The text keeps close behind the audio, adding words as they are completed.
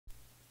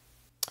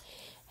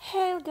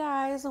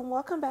guys, and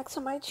welcome back to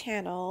my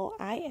channel.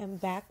 I am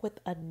back with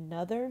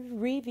another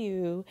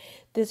review.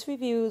 This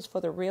review is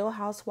for the Real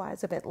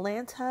Housewives of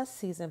Atlanta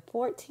season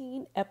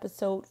 14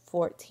 episode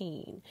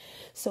 14.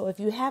 So if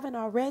you haven't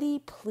already,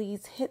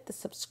 please hit the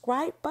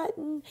subscribe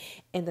button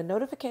and the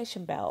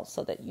notification bell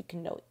so that you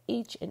can know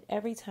each and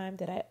every time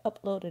that I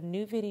upload a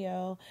new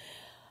video.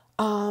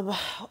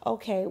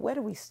 Okay, where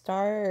do we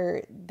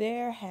start?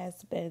 There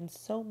has been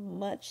so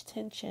much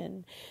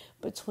tension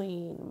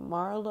between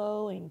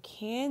Marlo and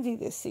Candy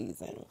this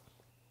season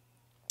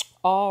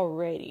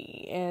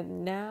already.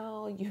 And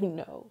now,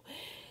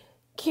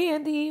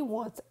 Candy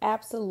wants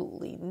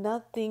absolutely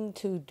nothing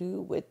to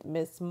do with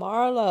Miss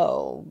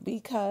Marlo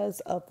because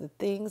of the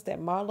things that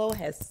Marlo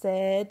has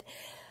said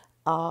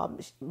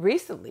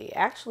recently,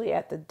 actually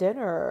at the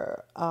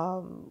dinner.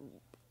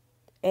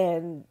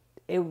 And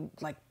it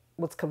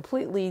was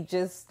completely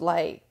just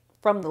like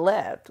from the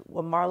left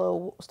when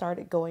Marlo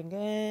started going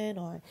in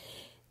on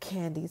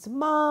Candy's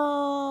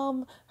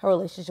mom, her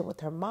relationship with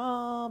her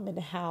mom, and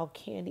how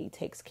Candy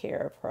takes care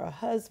of her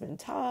husband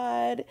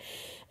Todd.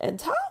 And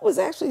Todd was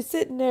actually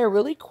sitting there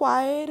really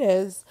quiet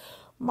as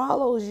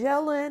Marlo's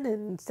yelling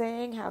and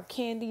saying how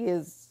Candy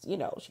is,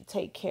 she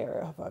take care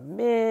of her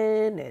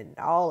men and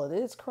all of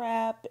this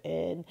crap,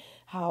 and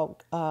how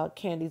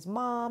Candy's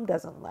mom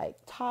doesn't like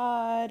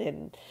Todd.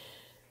 And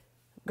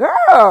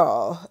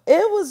girl,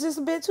 it was just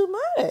a bit too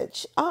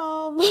much.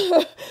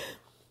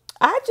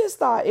 I just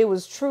thought it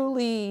was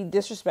truly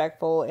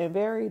disrespectful and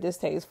very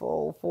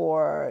distasteful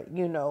for,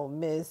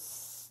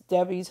 Miss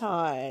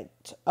Debutante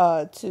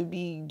to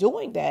be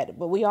doing that.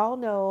 But we all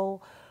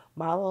know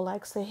Marlo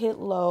likes to hit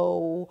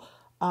low.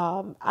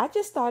 I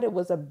just thought it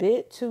was a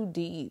bit too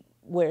deep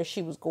where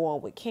she was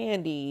going with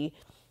Candy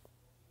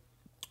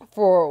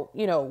for,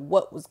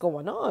 what was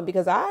going on,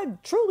 because I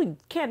truly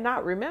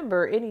cannot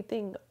remember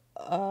anything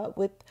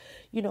with,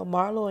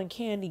 Marlo and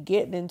Candy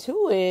getting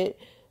into it,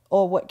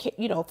 or what,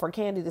 for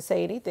Candy to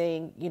say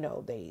anything.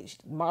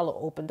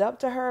 Marlo opened up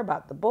to her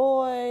about the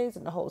boys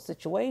and the whole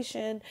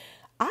situation.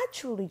 I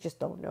truly just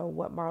don't know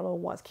what Marlo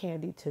wants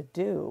Candy to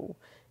do.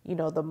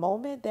 The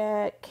moment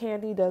that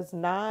Candy does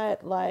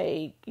not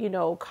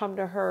come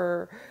to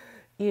her,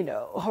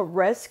 her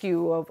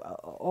rescue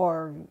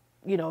or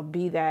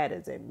be that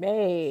as it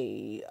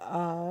may,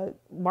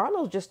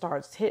 Marlo just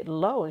starts hitting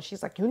low, and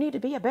she's like, you need to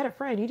be a better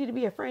friend. You need to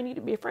be a friend. You need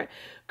to be a friend.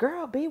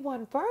 Girl, be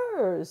one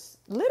first.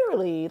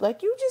 Literally.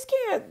 You just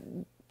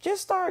can't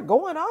just start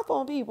going off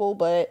on people.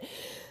 But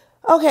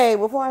okay,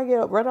 before I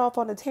run off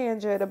on a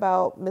tangent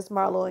about Miss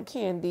Marlo and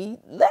Candy,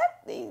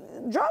 let me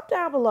drop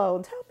down below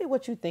and tell me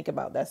what you think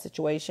about that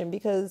situation,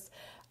 because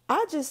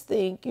I just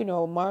think,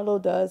 Marlo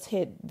does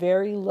hit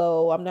very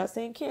low. I'm not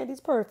saying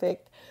Candy's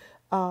perfect.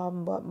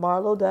 But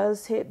Marlo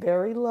does hit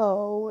very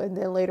low, and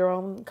then later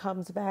on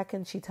comes back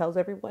and she tells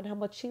everyone how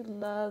much she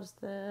loves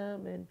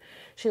them and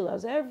she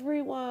loves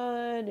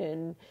everyone.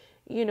 And,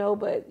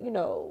 but,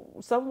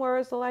 some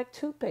words are like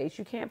toothpaste.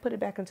 You can't put it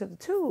back into the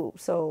tube.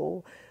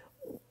 So,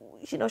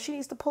 she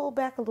needs to pull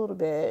back a little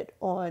bit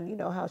on,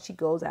 how she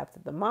goes after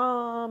the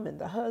mom and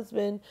the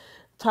husband.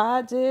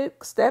 Todd did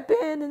step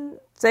in and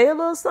say a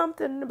little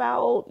something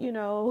about,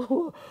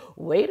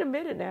 wait a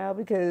minute now,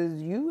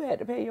 because you had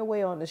to pay your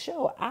way on the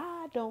show.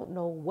 I don't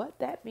know what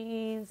that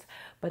means,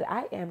 but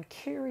I am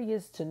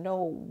curious to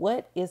know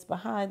what is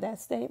behind that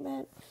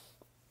statement.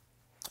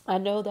 I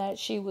know that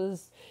she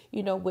was,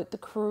 with the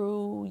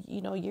crew,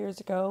 years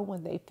ago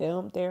when they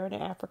filmed there in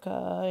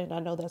Africa. And I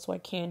know that's where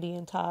Candy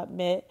and Todd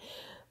met.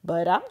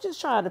 But I'm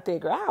just trying to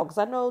figure out, because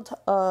I know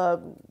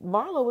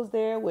Marlo was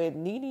there with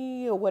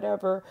Nene or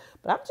whatever.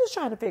 But I'm just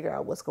trying to figure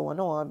out what's going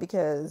on,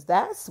 because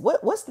that's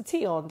what's the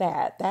tea on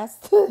that?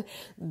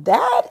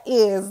 That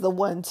is the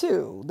one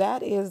too.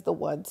 That is the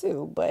one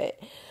too.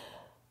 But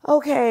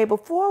okay,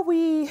 before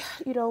we,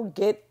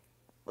 get,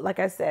 like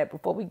I said,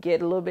 before we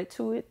get a little bit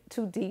too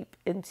deep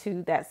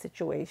into that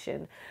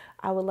situation,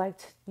 I would like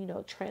to,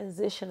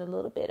 transition a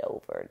little bit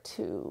over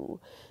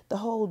to the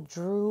whole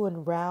Drew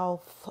and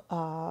Ralph,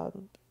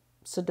 Drew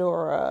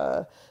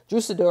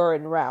Sidora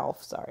and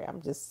Ralph, sorry,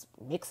 I'm just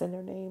mixing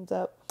their names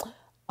up,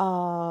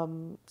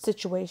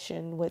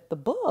 situation with the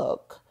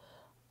book,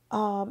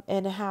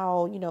 and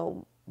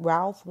how,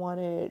 Ralph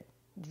wanted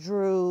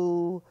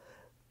Drew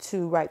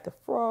to write the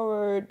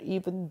foreword,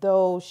 even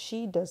though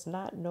she does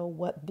not know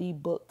what the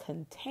book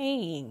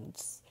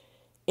contains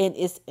in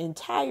its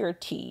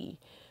entirety.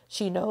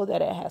 She know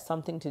that it has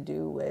something to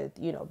do with,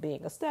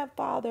 being a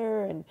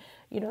stepfather and,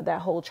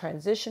 that whole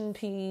transition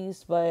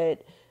piece.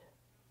 But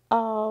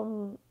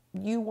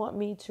you want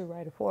me to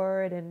write a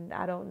foreword, and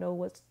I don't know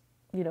what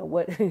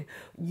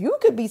you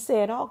could be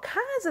saying all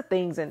kinds of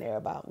things in there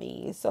about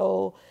me.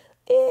 So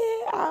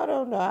I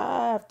don't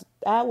know.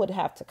 I would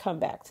have to come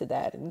back to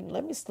that and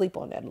let me sleep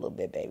on that a little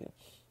bit, baby.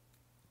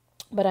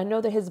 But I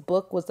know that his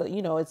book was,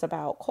 it's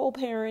about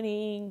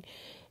co-parenting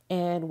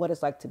and what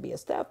it's like to be a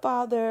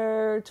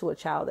stepfather to a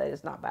child that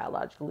is not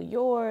biologically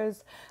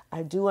yours.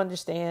 I do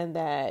understand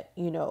that,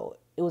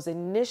 it was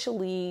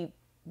initially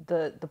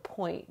the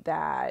point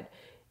that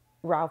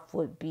Ralph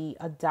would be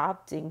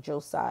adopting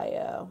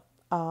Josiah,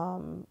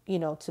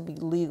 to be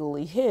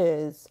legally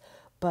his.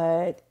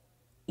 But,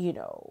 you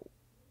know,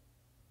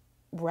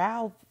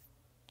 Ralph,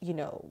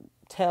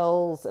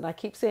 tells, and I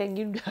keep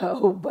saying,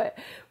 but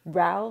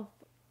Ralph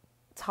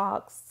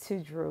talks to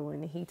Drew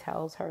and he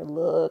tells her,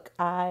 look,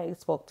 I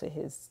spoke to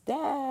his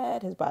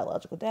dad, his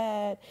biological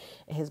dad,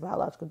 and his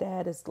biological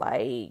dad is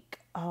like,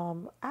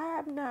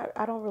 I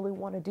don't really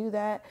want to do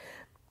that,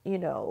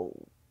 in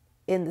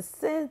the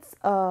sense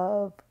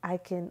of I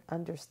can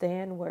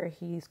understand where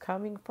he's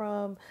coming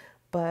from,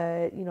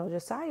 but,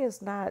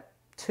 Josiah's not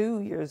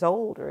 2 years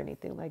old or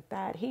anything like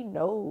that. He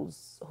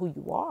knows who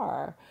you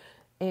are.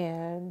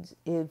 And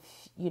if,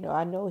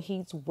 I know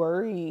he's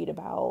worried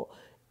about,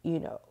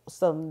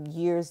 some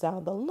years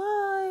down the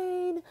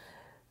line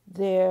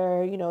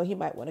there, he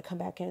might want to come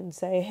back and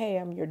say, hey,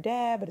 I'm your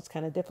dad, but it's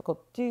kind of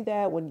difficult to do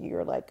that when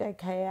you're like,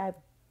 okay, I've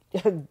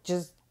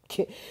just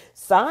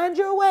signed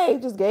your way,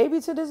 just gave you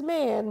to this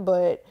man.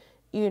 But,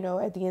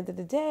 at the end of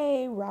the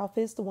day, Ralph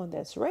is the one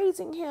that's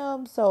raising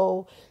him.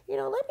 So,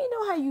 let me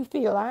know how you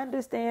feel. I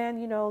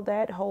understand,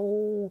 that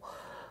whole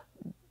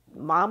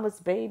mama's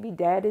baby,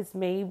 daddy's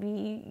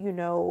maybe,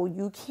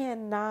 you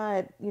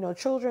cannot,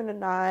 children are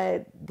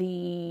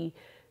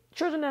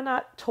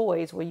not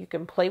toys where you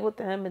can play with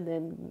them and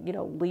then,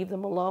 leave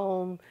them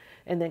alone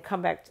and then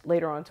come back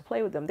later on to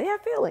play with them. They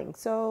have feelings.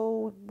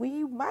 So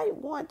we might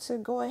want to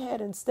go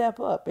ahead and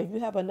step up. If you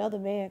have another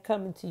man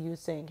coming to you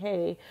saying,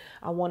 hey,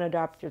 I want to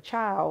adopt your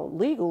child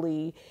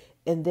legally,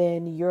 and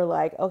then you're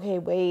like, okay,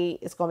 wait,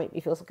 it's going to make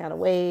me feel some kind of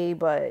way,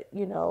 but,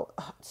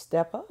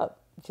 step up.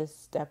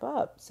 Just step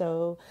up.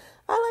 So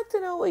I like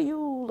to know what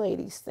you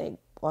ladies think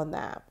on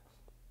that.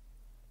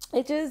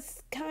 It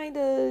just kind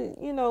of,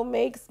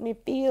 makes me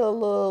feel a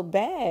little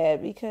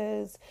bad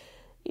because,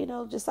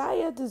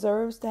 Josiah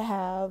deserves to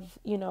have,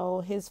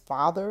 his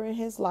father in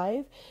his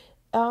life,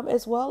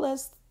 as well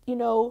as,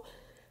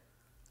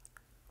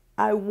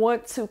 I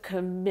want to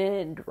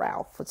commend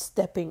Ralph for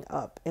stepping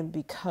up and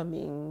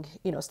becoming,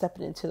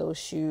 stepping into those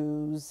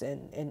shoes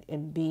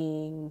and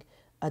being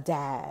a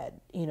dad,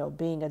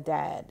 being a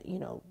dad,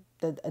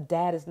 a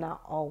dad is not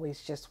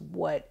always just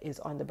what is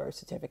on the birth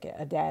certificate.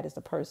 A dad is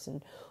the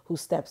person who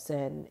steps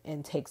in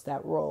and takes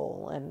that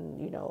role.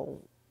 And,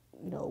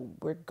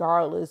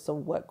 regardless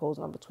of what goes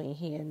on between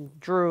he and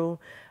Drew,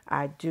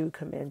 I do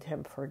commend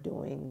him for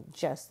doing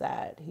just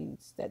that.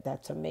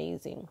 That's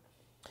amazing.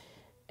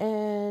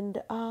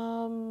 And,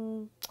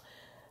 all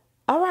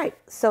right,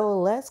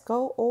 so let's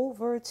go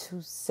over to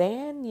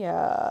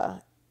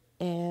Sanya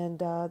and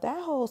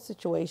that whole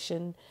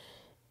situation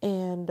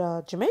in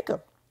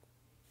Jamaica,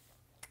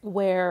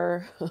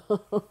 where,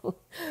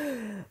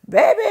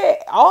 baby,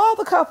 all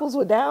the couples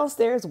were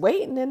downstairs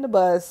waiting in the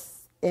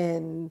bus,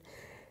 and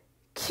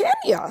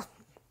Kenya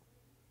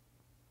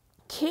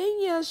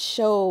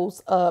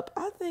shows up.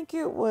 I think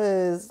it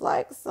was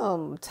like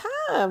some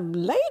time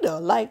later,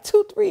 like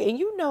 2-3, and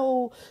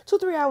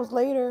 2-3 hours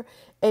later,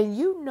 and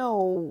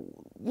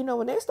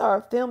when they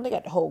started filming, they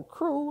got the whole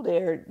crew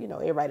there.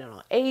 Everybody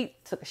on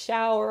 8, took a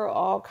shower,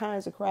 all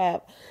kinds of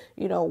crap.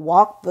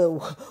 Walked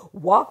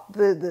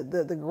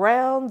the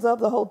grounds of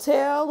the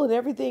hotel and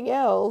everything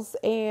else,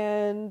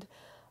 and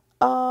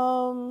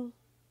no,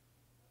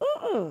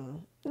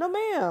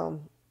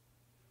 ma'am.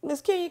 Miss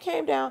Kenya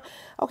came down.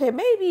 Okay,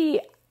 maybe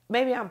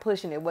I'm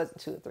pushing it. It wasn't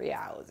 2 or 3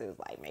 hours. It was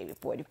like maybe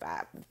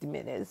 45, 50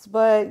 minutes.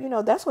 But,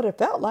 that's what it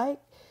felt like.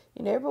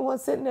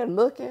 Everyone's sitting there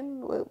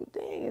looking. Well,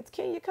 dang, it's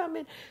Kenya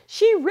coming.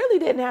 She really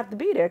didn't have to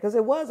be there because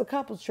it was a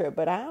couple's trip.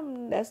 But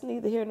that's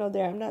neither here nor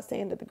there. I'm not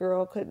saying that the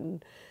girl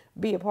couldn't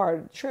be a part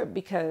of the trip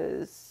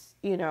because,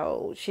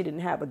 she didn't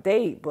have a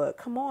date. But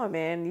come on,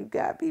 man. You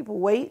got people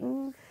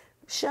waiting.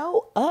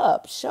 Show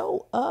up.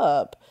 So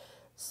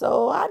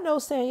I know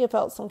Sanya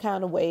felt some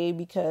kind of way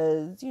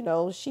because,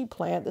 she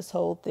planned this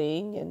whole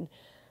thing and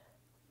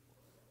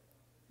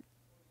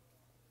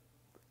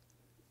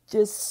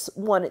just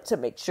wanted to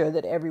make sure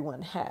that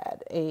everyone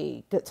had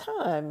a good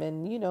time.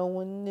 And,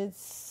 when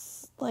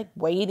it's like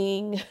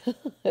waiting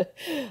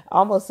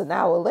almost an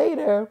hour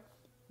later,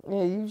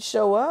 you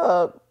show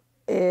up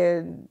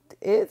and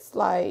it's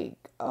like,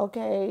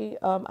 okay,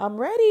 I'm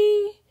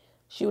ready.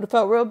 She would have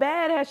felt real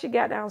bad had she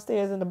got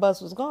downstairs and the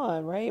bus was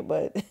gone, right?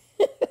 But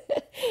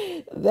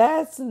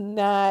that's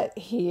not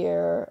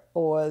here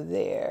or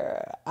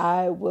there.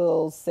 I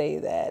will say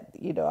that,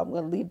 I'm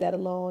going to leave that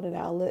alone, and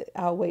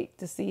I'll wait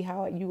to see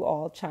how you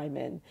all chime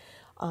in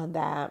on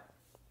that.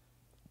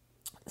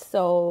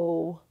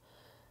 So,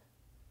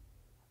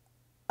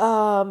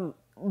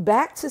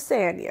 back to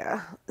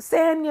Sanya.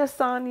 Sanya's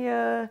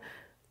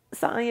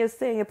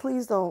saying,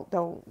 please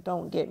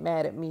don't get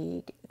mad at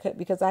me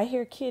because I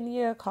hear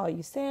Kenya call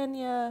you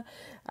Sanya.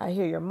 I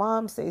hear your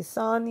mom say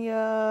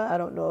Sanya. I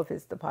don't know if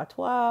it's the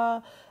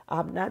patois.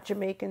 I'm not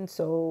Jamaican,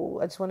 so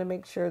I just want to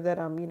make sure that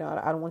I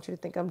don't want you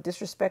to think I'm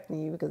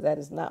disrespecting you because that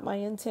is not my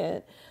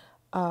intent.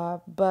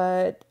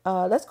 But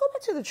let's go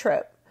back to the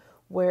trip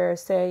where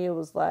Sanya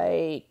was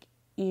like,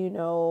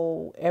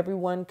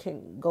 everyone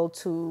can go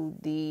to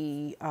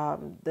the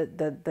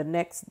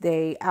next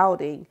day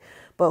outing,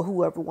 but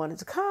whoever wanted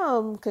to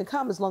come can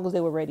come as long as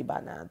they were ready by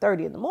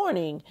 9:30 in the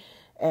morning.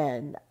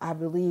 And I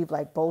believe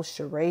like both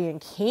Sheree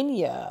and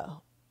Kenya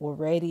were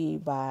ready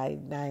by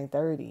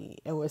 9:30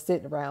 and were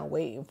sitting around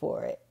waiting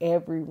for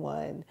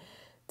everyone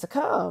to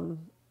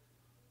come.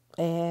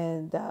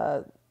 And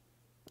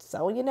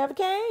Sonya never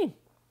came.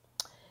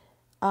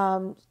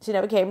 She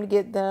never came to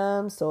get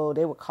them, so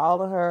they were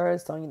calling her.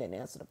 Sonya didn't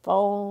answer the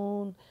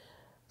phone.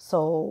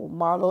 So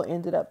Marlo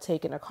ended up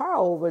taking a car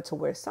over to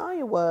where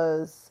Sonya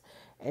was,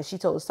 and she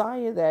told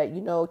Sonya that,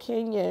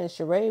 Kenya and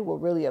Sheree were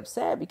really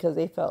upset because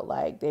they felt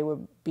like they were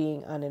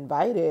being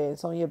uninvited. And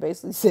Sonya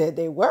basically said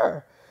they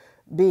were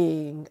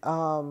being,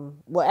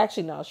 well,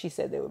 actually, no, she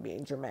said they were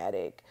being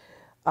dramatic.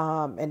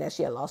 And that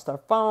she had lost her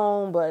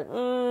phone, but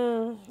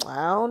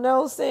I don't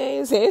know,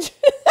 sis.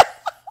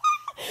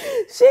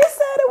 She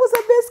said it was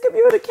a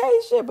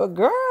miscommunication, but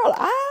girl,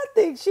 I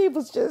think she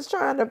was just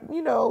trying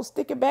to,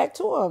 stick it back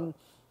to him.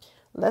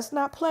 Let's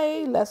not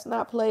play. Let's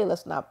not play.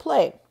 Let's not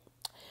play.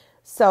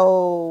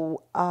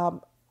 So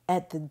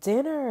at the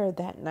dinner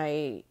that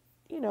night,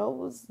 it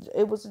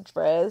was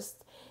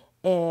addressed,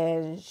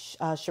 and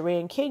Sheree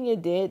and Kenya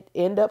did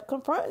end up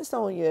confronting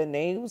Sonya, and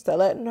they was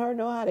letting her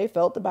know how they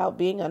felt about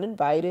being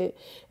uninvited,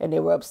 and they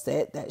were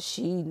upset that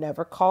she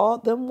never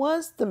called them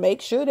once to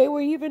make sure they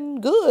were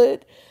even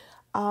good.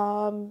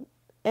 And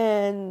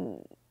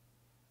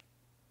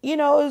it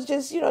was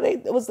just,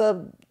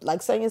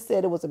 like Sonya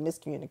said, it was a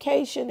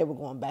miscommunication. They were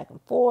going back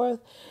and forth.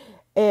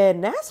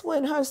 And that's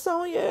when that's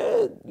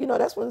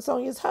when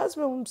Sonya's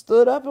husband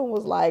stood up and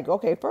was like,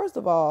 okay, first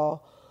of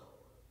all,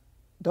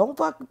 don't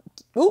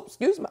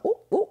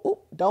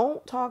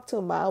don't talk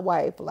to my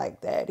wife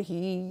like that.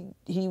 He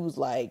was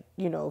like,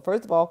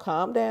 first of all,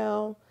 calm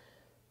down.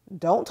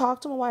 Don't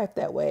talk to my wife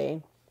that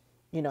way.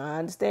 I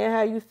understand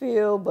how you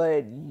feel,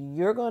 but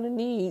you're going to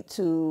need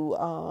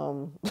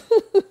to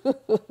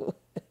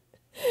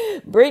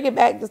bring it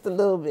back just a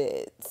little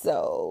bit.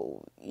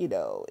 So,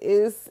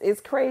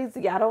 it's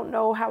crazy. I don't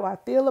know how I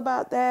feel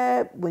about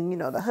that when,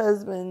 the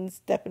husband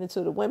stepping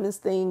into the women's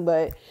thing,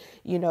 but,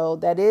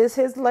 that is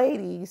his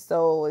lady.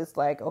 So it's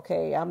like,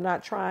 okay, I'm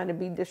not trying to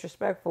be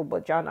disrespectful,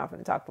 but y'all not going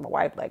to talk to my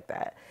wife like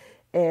that.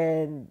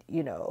 And,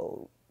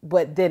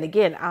 but then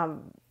again, I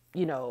am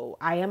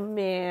a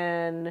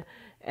man,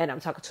 and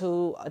I'm talking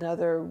to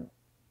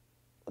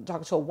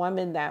a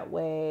woman that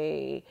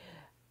way.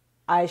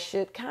 I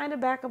should kind of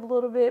back up a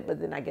little bit, but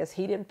then I guess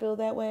he didn't feel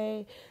that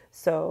way.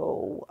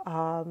 So,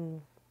 I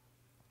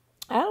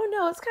don't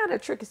know. It's kind of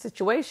a tricky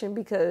situation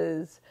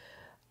because,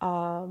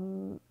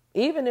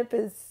 even if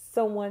it's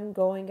someone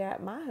going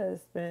at my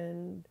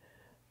husband,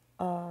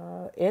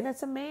 and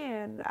it's a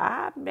man,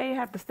 I may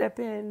have to step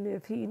in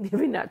if he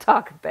not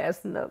talking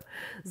fast enough.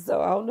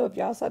 So I don't know if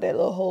y'all saw that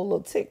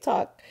little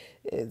TikTok.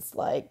 It's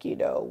like,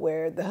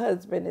 where the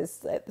husband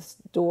is at the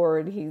door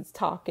and he's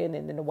talking,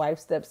 and then the wife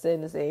steps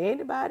in and say,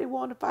 anybody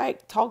want to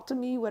fight? Talk to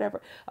me,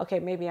 whatever. Okay,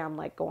 maybe I'm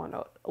like going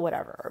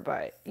whatever,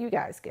 but you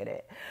guys get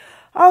it.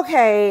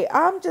 Okay,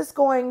 I'm just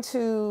going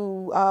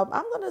to, I'm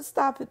going to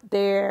stop it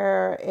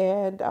there.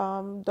 And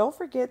don't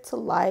forget to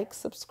like,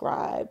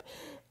 subscribe,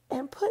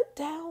 and put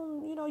down,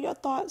 your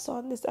thoughts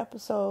on this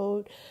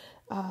episode.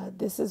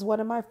 This is one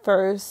of my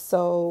first,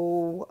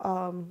 so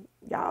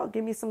y'all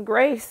give me some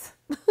grace.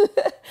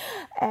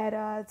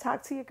 And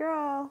talk to your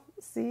girl.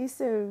 See you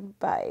soon.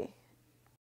 Bye.